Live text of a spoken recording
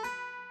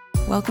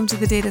Welcome to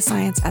the Data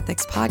Science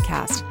Ethics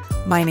Podcast.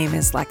 My name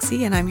is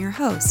Lexi and I'm your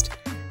host.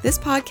 This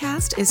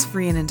podcast is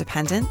free and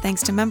independent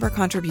thanks to member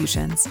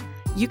contributions.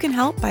 You can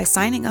help by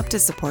signing up to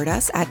support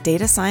us at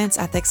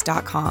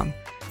datascienceethics.com.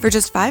 For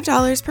just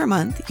 $5 per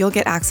month, you'll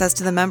get access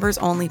to the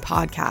members-only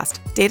podcast,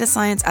 Data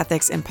Science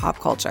Ethics in Pop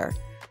Culture.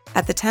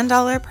 At the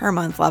 $10 per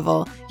month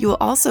level, you will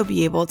also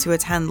be able to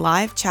attend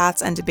live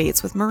chats and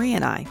debates with Marie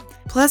and I.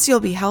 Plus, you'll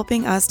be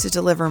helping us to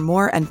deliver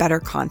more and better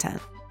content.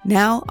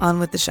 Now, on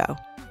with the show.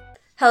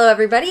 Hello,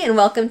 everybody, and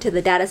welcome to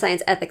the Data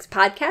Science Ethics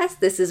Podcast.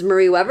 This is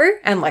Marie Weber.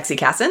 And Lexi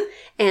Casson.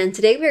 And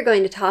today we are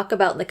going to talk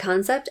about the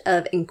concept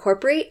of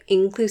incorporate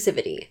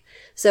inclusivity.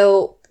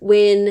 So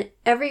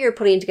whenever you're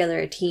putting together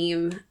a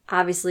team,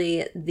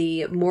 obviously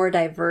the more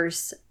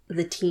diverse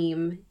the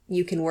team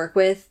you can work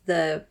with,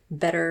 the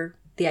better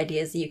the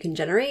ideas that you can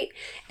generate.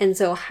 And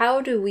so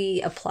how do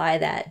we apply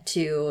that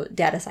to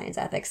data science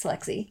ethics,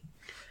 Lexi?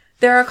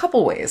 There are a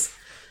couple ways.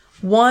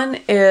 One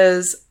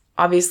is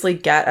obviously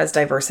get as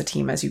diverse a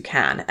team as you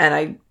can.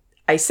 And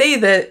I say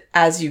that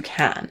as you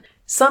can.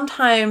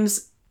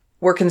 Sometimes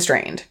we're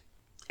constrained.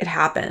 It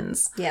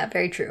happens. Yeah,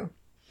 very true.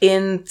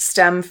 In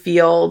STEM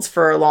fields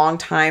for a long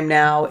time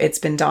now, it's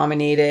been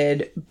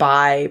dominated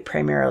by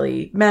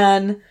primarily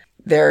men.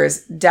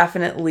 There's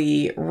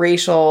definitely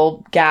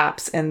racial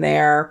gaps in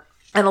there.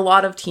 And a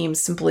lot of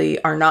teams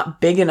simply are not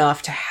big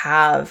enough to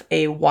have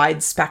a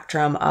wide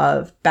spectrum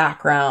of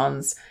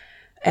backgrounds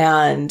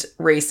and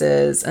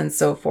races and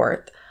so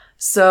forth.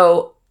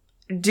 So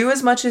do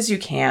as much as you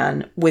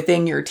can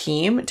within your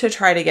team to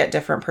try to get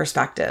different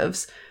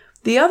perspectives.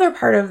 The other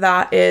part of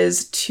that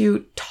is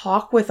to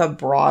talk with a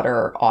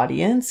broader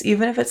audience,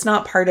 even if it's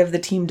not part of the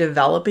team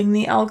developing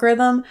the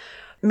algorithm.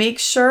 Make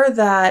sure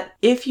that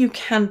if you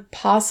can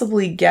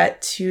possibly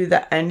get to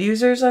the end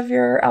users of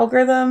your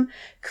algorithm,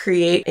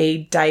 create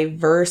a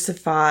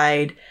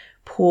diversified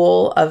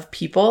pool of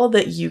people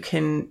that you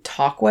can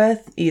talk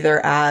with,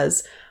 either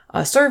as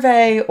a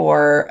survey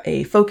or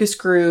a focus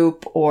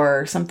group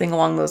or something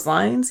along those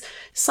lines.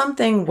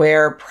 Something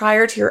where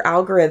prior to your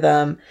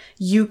algorithm,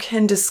 you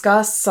can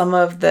discuss some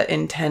of the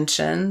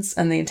intentions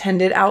and the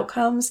intended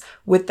outcomes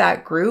with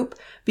that group,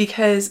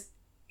 because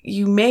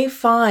you may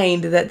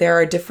find that there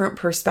are different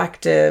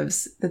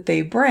perspectives that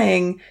they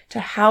bring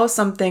to how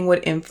something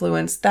would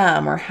influence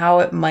them or how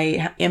it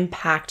might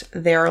impact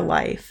their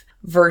life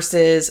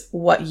versus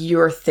what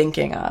you're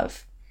thinking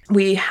of.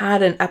 We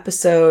had an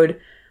episode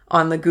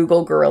on the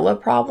Google Gorilla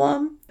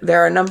problem.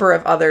 There are a number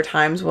of other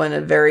times when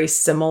a very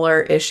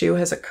similar issue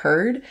has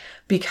occurred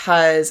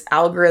because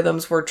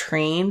algorithms were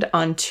trained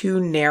on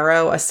too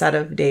narrow a set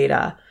of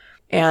data.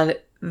 And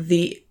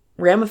the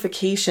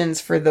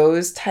ramifications for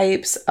those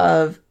types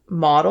of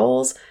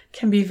models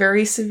can be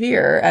very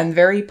severe and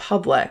very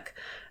public.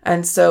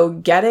 And so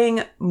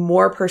getting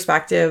more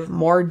perspective,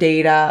 more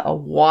data, a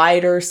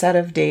wider set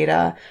of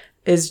data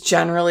is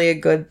generally a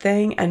good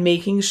thing, and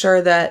making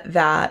sure that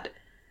that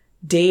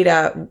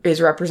data is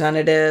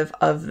representative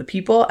of the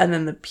people, and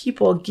then the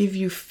people give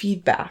you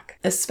feedback,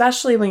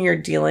 especially when you're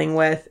dealing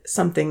with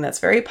something that's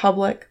very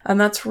public. And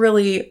that's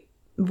really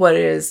what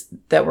it is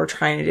that we're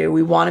trying to do.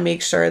 We want to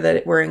make sure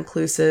that we're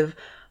inclusive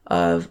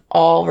of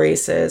all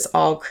races,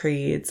 all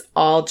creeds,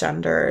 all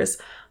genders,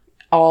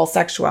 all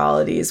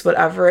sexualities,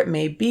 whatever it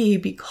may be,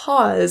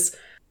 because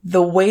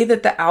the way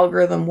that the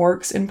algorithm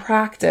works in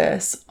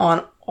practice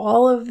on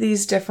all of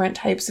these different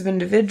types of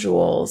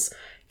individuals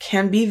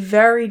can be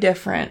very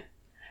different.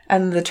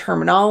 And the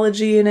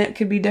terminology in it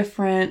could be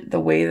different, the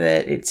way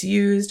that it's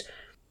used.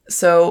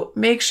 So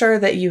make sure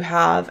that you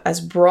have as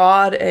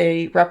broad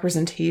a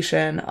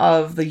representation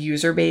of the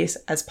user base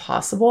as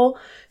possible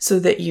so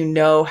that you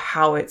know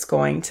how it's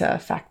going to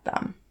affect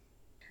them.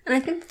 And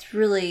I think that's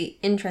really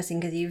interesting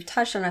because you've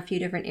touched on a few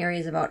different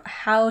areas about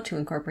how to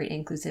incorporate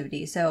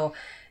inclusivity. So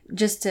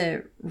just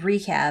to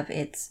recap,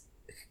 it's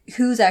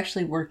who's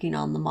actually working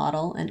on the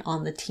model and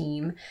on the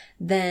team,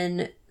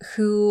 then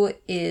who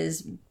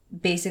is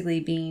basically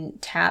being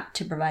tapped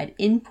to provide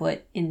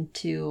input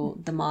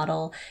into the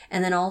model,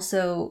 and then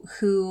also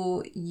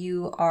who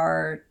you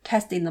are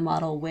testing the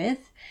model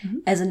with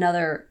as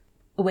another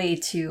way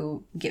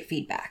to get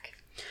feedback.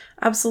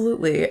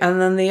 Absolutely.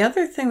 And then the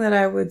other thing that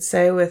I would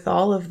say with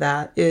all of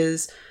that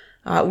is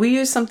we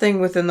use something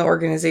within the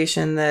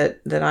organization that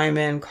I'm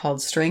in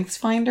called Strengths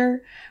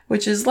Finder,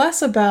 which is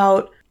less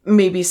about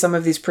maybe some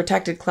of these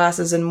protected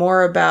classes and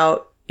more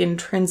about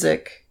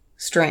intrinsic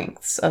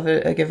strengths of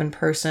a given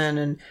person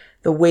and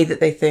the way that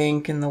they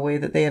think and the way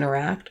that they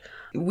interact.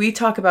 We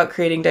talk about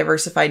creating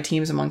diversified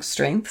teams amongst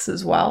strengths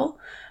as well,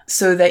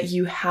 so that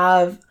you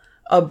have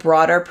a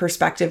broader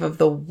perspective of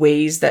the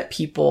ways that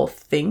people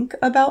think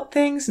about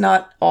things,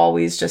 not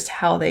always just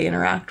how they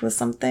interact with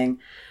something.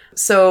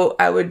 So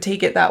I would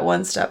take it that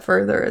one step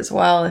further as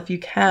well, if you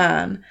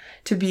can,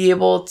 to be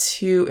able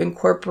to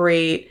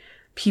incorporate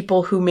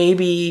people who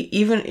maybe,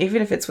 even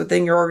if it's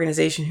within your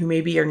organization, who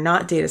maybe are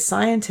not data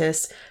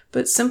scientists,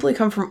 but simply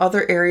come from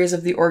other areas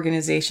of the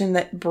organization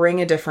that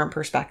bring a different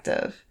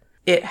perspective.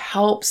 It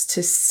helps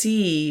to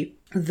see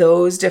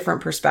those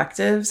different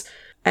perspectives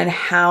and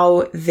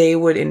how they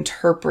would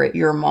interpret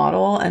your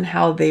model and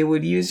how they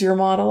would use your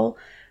model,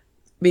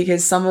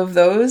 because some of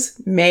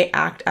those may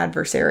act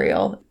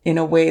adversarial in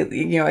a way,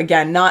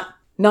 again, not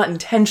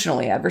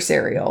intentionally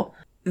adversarial.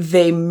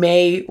 They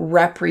may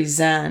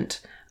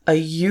represent a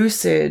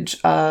usage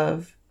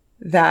of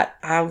that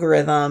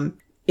algorithm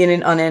in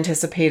an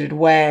unanticipated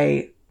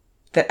way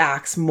that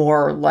acts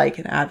more like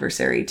an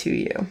adversary to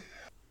you.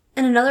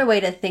 And another way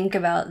to think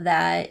about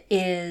that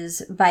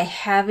is by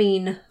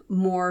having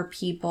more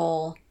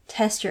people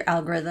test your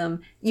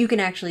algorithm, you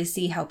can actually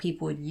see how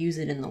people would use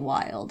it in the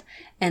wild.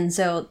 And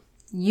so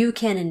you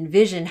can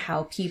envision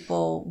how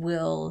people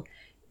will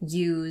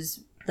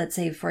use, let's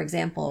say, for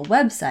example, a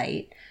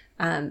website.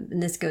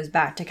 And this goes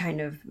back to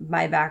kind of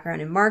my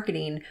background in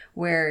marketing,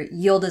 where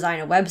you'll design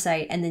a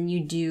website and then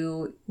you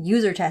do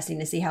user testing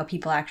to see how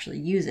people actually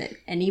use it.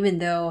 And even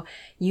though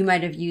you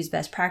might have used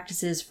best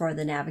practices for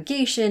the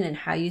navigation and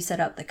how you set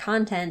up the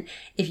content,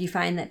 if you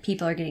find that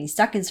people are getting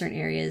stuck in certain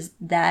areas,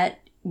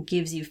 that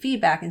gives you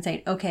feedback and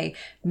saying, okay,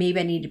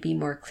 maybe I need to be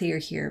more clear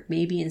here.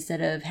 Maybe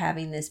instead of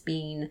having this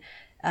being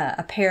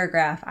a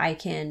paragraph, I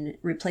can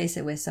replace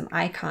it with some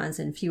icons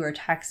and fewer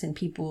text, and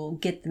people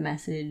get the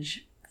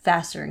message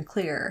faster and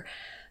clearer.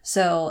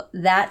 So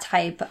that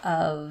type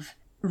of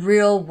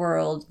real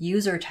world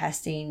user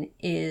testing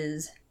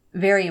is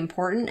very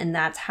important. And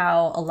that's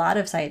how a lot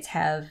of sites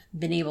have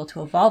been able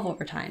to evolve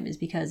over time, is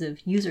because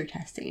of user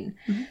testing.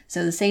 Mm-hmm.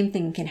 So the same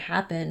thing can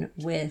happen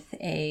with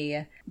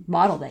a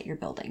model that you're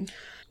building.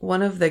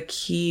 One of the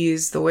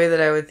keys, the way that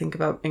I would think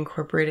about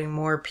incorporating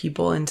more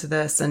people into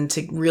this and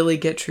to really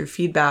get true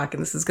feedback,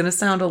 and this is going to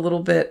sound a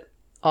little bit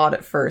odd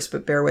at first,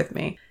 but bear with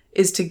me,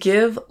 is to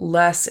give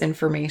less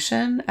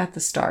information at the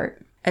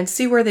start and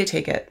see where they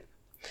take it.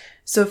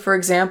 So for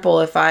example,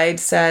 if I'd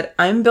said,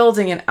 I'm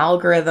building an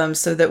algorithm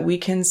so that we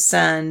can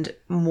send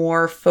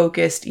more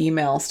focused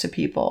emails to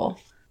people,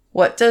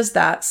 what does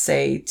that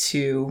say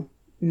to,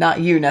 not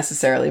you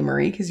necessarily,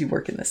 Marie, because you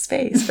work in this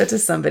space, but to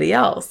somebody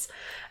else?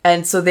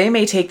 And so they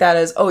may take that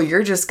as, oh,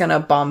 you're just going to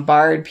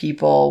bombard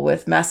people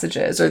with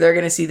messages, or they're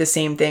going to see the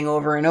same thing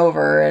over and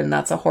over, and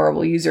that's a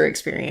horrible user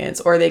experience.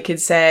 Or they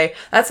could say,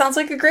 that sounds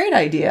like a great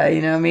idea.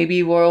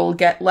 Maybe we'll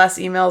get less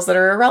emails that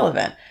are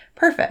irrelevant.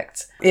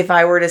 Perfect. If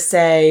I were to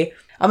say,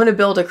 I'm going to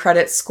build a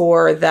credit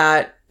score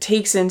that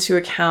takes into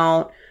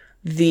account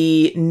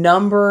the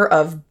number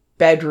of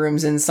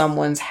bedrooms in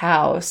someone's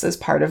house as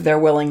part of their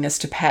willingness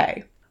to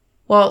pay.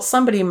 Well,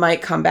 somebody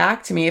might come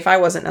back to me, if I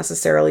wasn't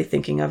necessarily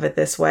thinking of it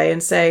this way,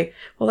 and say,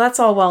 well, that's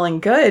all well and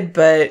good,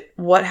 but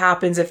what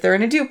happens if they're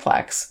in a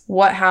duplex?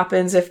 What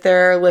happens if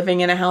they're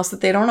living in a house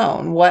that they don't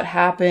own? What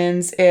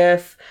happens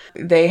if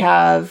they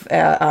have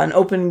an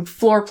open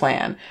floor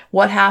plan?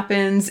 What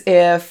happens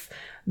if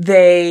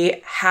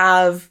they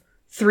have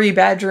 3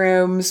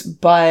 bedrooms,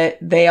 but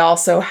they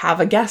also have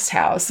a guest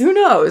house? Who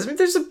knows?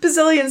 There's a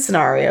bazillion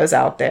scenarios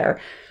out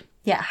there.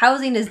 Yeah,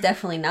 housing is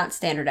definitely not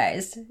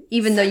standardized.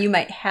 Even though you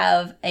might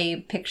have a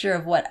picture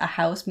of what a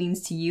house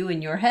means to you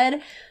in your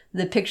head,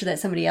 the picture that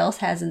somebody else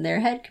has in their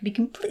head could be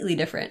completely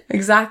different.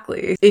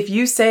 Exactly. If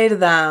you say to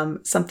them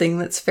something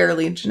that's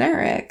fairly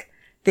generic,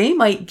 they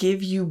might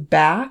give you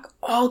back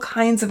all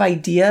kinds of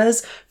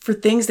ideas for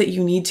things that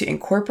you need to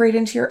incorporate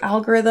into your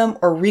algorithm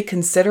or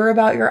reconsider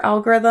about your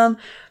algorithm,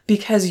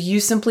 because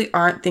you simply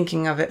aren't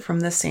thinking of it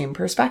from the same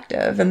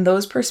perspective. And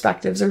those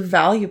perspectives are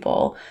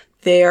valuable.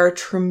 They are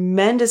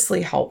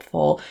tremendously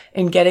helpful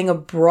in getting a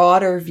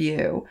broader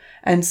view.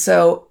 And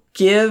so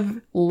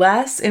give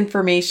less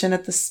information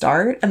at the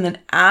start. And then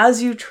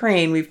as you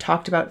train, we've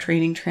talked about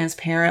training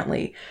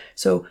transparently.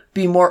 So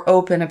be more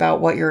open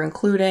about what you're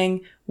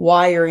including,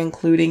 why you're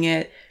including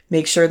it.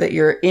 Make sure that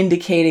you're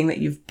indicating that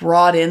you've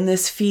brought in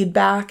this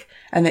feedback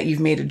and that you've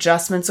made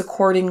adjustments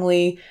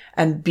accordingly,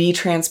 and be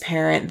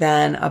transparent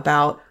then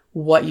about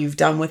what you've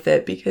done with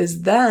it,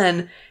 because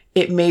then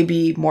it may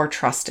be more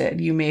trusted.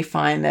 You may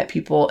find that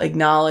people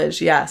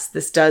acknowledge, yes,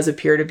 this does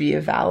appear to be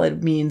a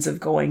valid means of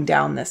going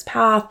down this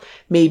path.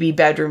 Maybe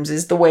bedrooms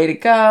is the way to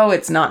go.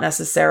 It's not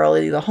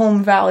necessarily the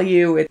home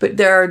value, but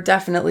there are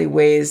definitely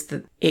ways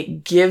that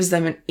it gives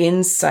them an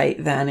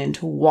insight then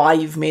into why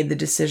you've made the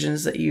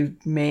decisions that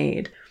you've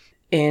made.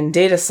 In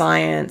data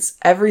science,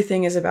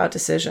 everything is about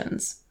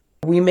decisions.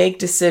 We make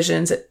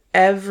decisions at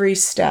every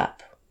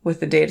step with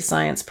the data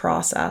science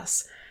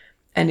process.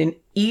 And in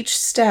each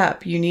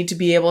step, you need to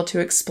be able to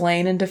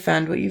explain and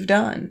defend what you've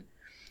done.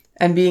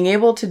 And being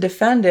able to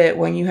defend it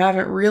when you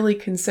haven't really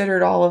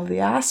considered all of the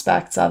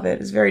aspects of it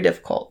is very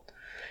difficult.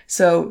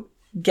 So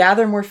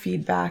gather more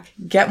feedback,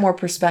 get more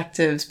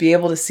perspectives, be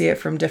able to see it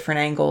from different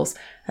angles,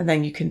 and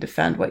then you can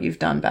defend what you've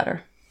done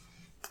better.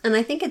 And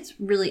I think it's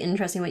really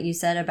interesting what you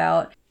said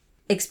about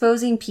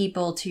exposing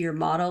people to your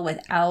model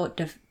without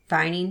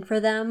defining for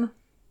them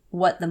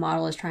what the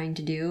model is trying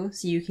to do,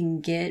 so you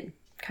can get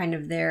kind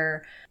of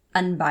their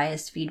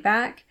unbiased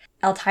feedback.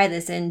 I'll tie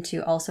this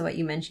into also what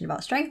you mentioned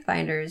about Strength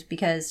Finders,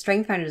 because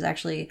Strength Finders is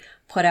actually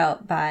put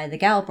out by the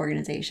Gallup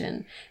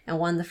organization. And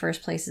one of the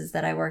first places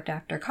that I worked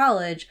after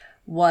college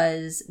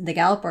was the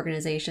Gallup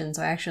organization.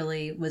 So I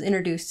actually was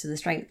introduced to the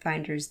Strength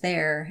Finders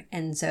there.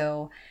 And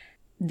so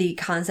the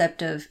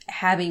concept of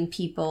having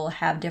people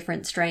have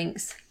different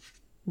strengths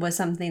was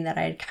something that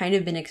I had kind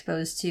of been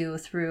exposed to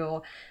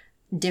through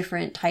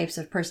different types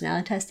of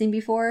personality testing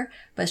before,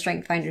 but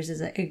Strength Finders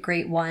is a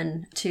great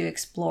one to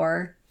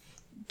explore,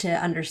 to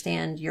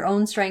understand your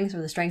own strengths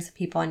or the strengths of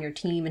people on your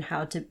team and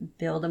how to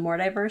build a more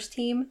diverse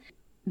team.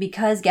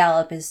 Because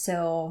Gallup is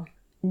so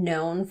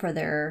known for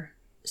their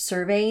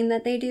surveying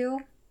that they do,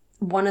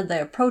 one of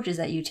the approaches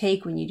that you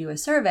take when you do a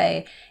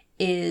survey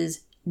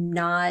is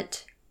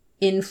not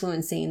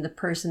influencing the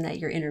person that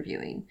you're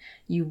interviewing.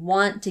 You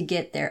want to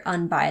get their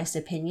unbiased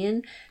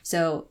opinion.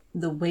 So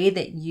the way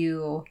that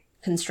you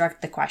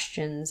construct the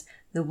questions,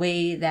 the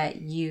way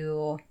that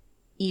you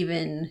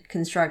even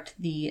construct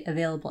the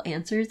available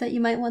answers that you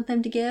might want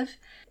them to give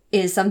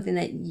is something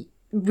that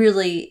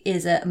really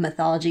is a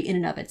methodology in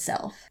and of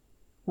itself.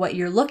 What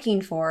you're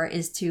looking for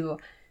is to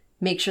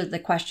make sure that the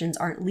questions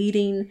aren't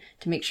leading,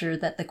 to make sure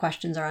that the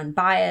questions are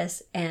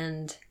unbiased.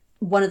 And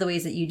one of the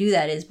ways that you do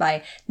that is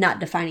by not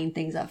defining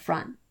things up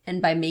front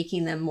and by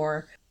making them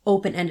more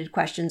open-ended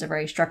questions or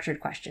very structured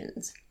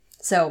questions.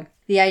 So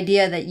the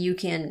idea that you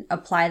can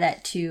apply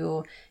that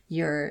to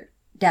your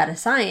data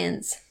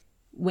science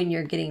when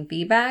you're getting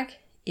feedback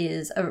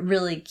is a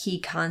really key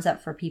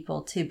concept for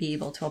people to be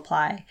able to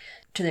apply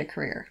to their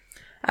career.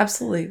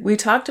 Absolutely. We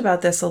talked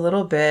about this a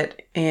little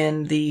bit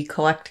in the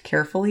Collect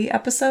Carefully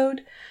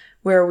episode,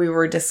 where we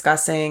were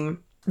discussing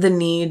the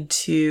need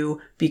to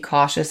be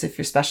cautious if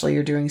especially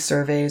you're doing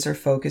surveys or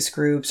focus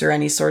groups or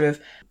any sort of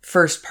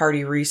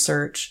first-party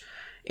research,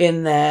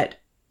 in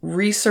that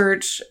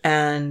research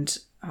and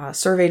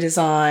survey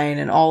design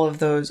and all of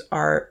those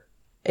are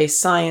a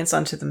science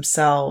unto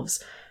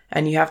themselves,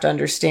 and you have to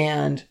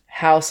understand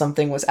how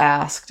something was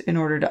asked in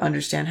order to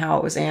understand how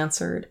it was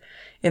answered.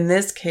 In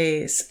this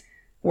case,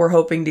 we're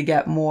hoping to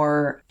get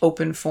more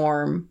open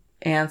form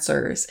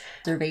answers.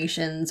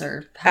 Observations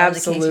or how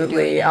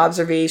absolutely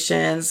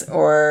observations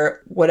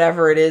or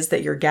whatever it is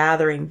that you're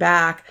gathering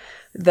back,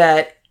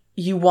 that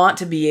you want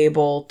to be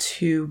able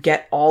to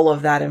get all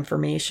of that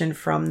information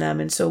from them.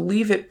 And so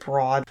leave it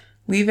broad,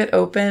 leave it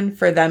open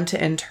for them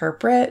to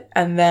interpret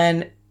and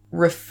then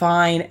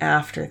refine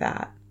after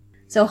that.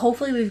 So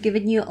hopefully we've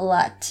given you a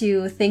lot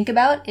to think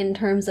about in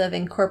terms of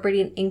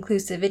incorporating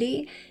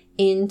inclusivity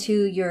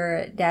into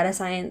your data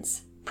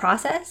science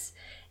process.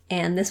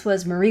 And this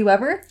was Marie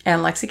Weber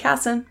and Lexi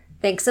Casson.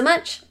 Thanks so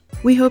much.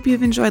 We hope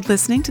you've enjoyed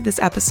listening to this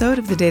episode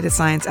of the Data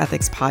Science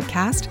Ethics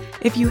Podcast.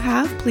 If you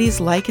have, please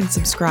like and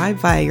subscribe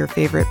via your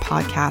favorite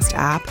podcast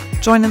app.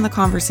 Join in the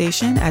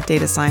conversation at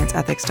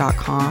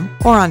datascienceethics.com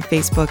or on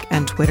Facebook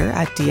and Twitter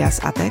at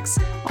DS Ethics.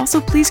 Also,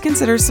 please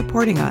consider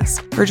supporting us.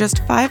 For just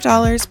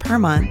 $5 per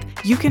month,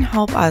 you can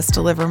help us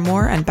deliver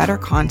more and better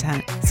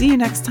content. See you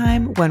next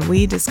time when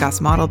we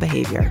discuss model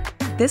behavior.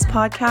 This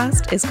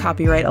podcast is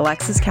copyright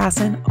Alexis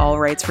Casson, all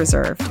rights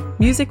reserved.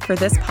 Music for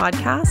this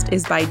podcast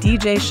is by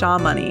DJ Shaw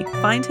Money.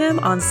 Find him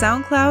on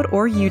SoundCloud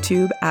or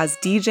YouTube as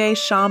DJ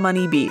Shaw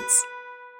Money Beats.